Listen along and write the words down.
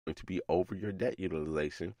going to be over your debt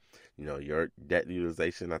utilization. Your debt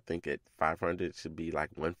utilization, I think at 500 should be like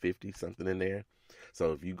 150, something in there.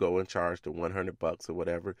 So if you go and charge the $100 or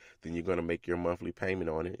whatever, then you're going to make your monthly payment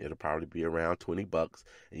on it. It'll probably be around $20,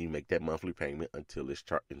 and you make that monthly payment until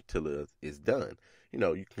it's done. You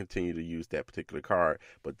can continue to use that particular card,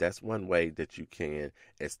 but that's one way that you can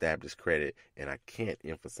establish credit. And I can't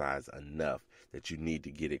emphasize enough that you need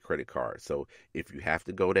to get a credit card. So if you have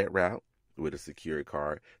to go that route with a secured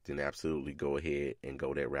card, then absolutely go ahead and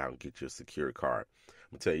go that route and get your secured card. I'm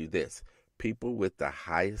gonna tell you this: people with the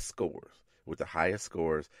highest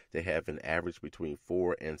scores, they have an average between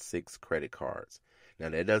 4 and 6 credit cards. Now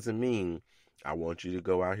that doesn't mean I want you to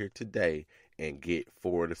go out here today and get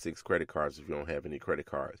 4 to 6 credit cards if you don't have any credit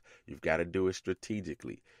cards. You've got to do it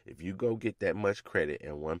strategically. If you go get that much credit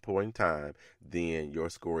at one point in time, then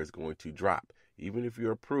your score is going to drop. Even if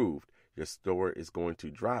you're approved, your score is going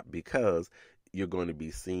to drop because you're going to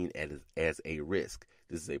be seen as a risk.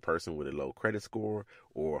 This is a person with a low credit score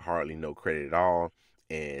or hardly no credit at all,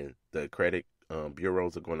 and the credit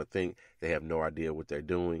bureaus are going to think they have no idea what they're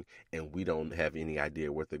doing, and we don't have any idea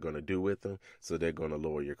what they're going to do with them, so they're going to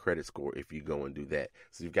lower your credit score if you go and do that.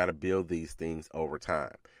 So you've got to build these things over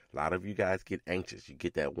time. A lot of you guys get anxious. You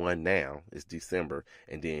get that one now, it's December,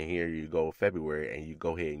 and then here you go February, and you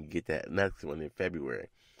go ahead and get that next one in February.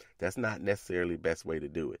 That's not necessarily the best way to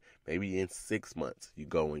do it. Maybe in 6 months you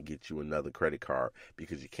go and get you another credit card,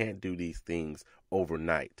 because you can't do these things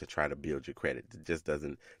overnight to try to build your credit. It just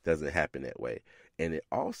doesn't happen that way. And it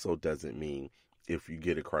also doesn't mean if you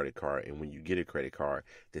get a credit card and when you get a credit card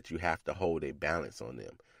that you have to hold a balance on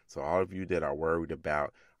them. So all of you that are worried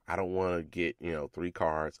about, I don't want to get 3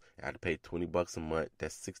 cards, I have to pay $20 a month,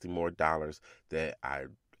 that's $60 more that I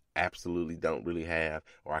absolutely don't really have,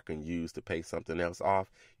 or I can use to pay something else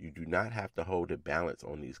off. You do not have to hold a balance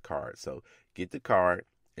on these cards. So get the card,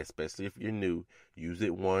 especially if you're new, use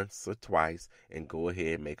it once or twice and go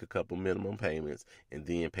ahead and make a couple minimum payments and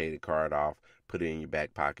then pay the card off. Put it in your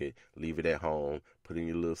back pocket, leave it at home, put it in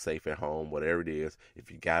your little safe at home, whatever it is.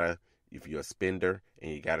 If you're a spender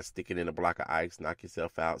and you got to stick it in a block of ice, knock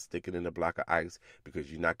yourself out, stick it in a block of ice, because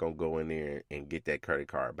you're not going to go in there and get that credit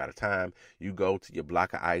card. By the time you go to your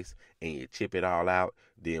block of ice and you chip it all out,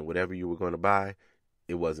 then whatever you were going to buy,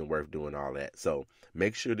 it wasn't worth doing all that. So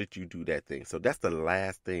make sure that you do that thing. So that's the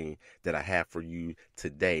last thing that I have for you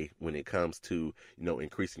today when it comes to,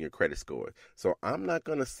 increasing your credit score. So I'm not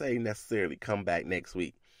going to say necessarily come back next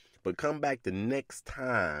week, but come back the next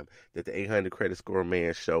time that the 800 Credit Score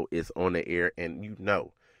Man show is on the air, and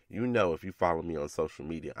if you follow me on social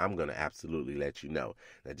media, I'm going to absolutely let you know.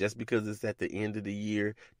 Now, just because it's at the end of the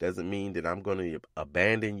year doesn't mean that I'm going to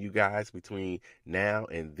abandon you guys between now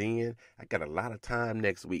and then. I got a lot of time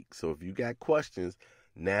next week, so if you got questions,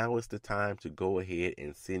 now is the time to go ahead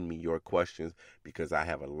and send me your questions, because I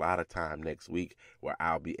have a lot of time next week where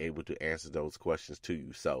I'll be able to answer those questions to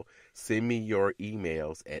you. So send me your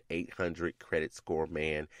emails at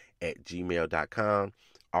 800creditscoreman@gmail.com.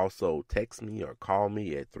 Also text me or call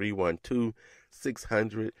me at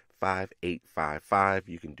 312-600-5855.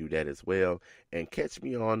 You can do that as well. And catch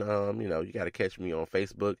me on, you got to catch me on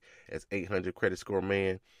Facebook as 800 Credit Score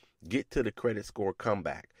Man. Get to the credit score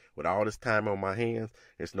comeback. With all this time on my hands,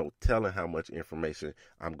 there's no telling how much information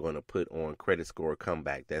I'm going to put on Credit Score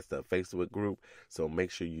Comeback. That's the Facebook group, so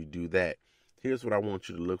make sure you do that. Here's what I want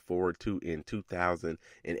you to look forward to in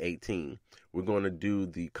 2018. We're going to do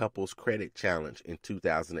the Couples Credit Challenge in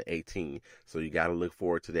 2018, so you got to look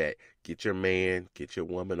forward to that. Get your man, get your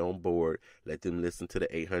woman on board. Let them listen to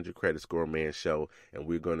the 800 Credit Score Man show, and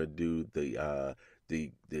we're going to do the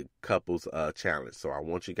couples challenge. So I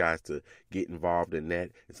want you guys to get involved in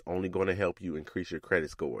that. It's only going to help you increase your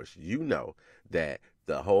credit scores. You know that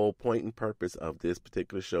the whole point and purpose of this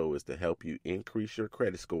particular show is to help you increase your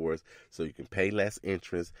credit scores so you can pay less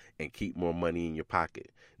interest and keep more money in your pocket.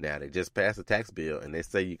 Now, they just passed a tax bill and they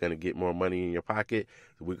say you're going to get more money in your pocket.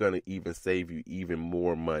 We're going to even save you even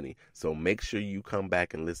more money. So make sure you come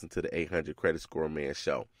back and listen to the 800 Credit Score Man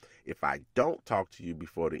show. If I don't talk to you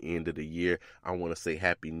before the end of the year, I want to say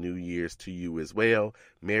Happy New Year's to you as well.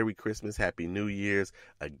 Merry Christmas, Happy New Year's.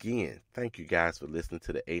 Again, thank you guys for listening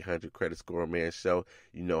to the 800 Credit Score Man show.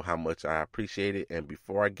 You know how much I appreciate it. And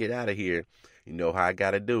before I get out of here, you know how I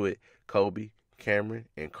got to do it. Kobe, Cameron,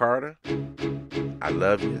 and Carter, I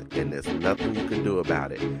love you, and there's nothing you can do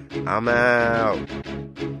about it. I'm out.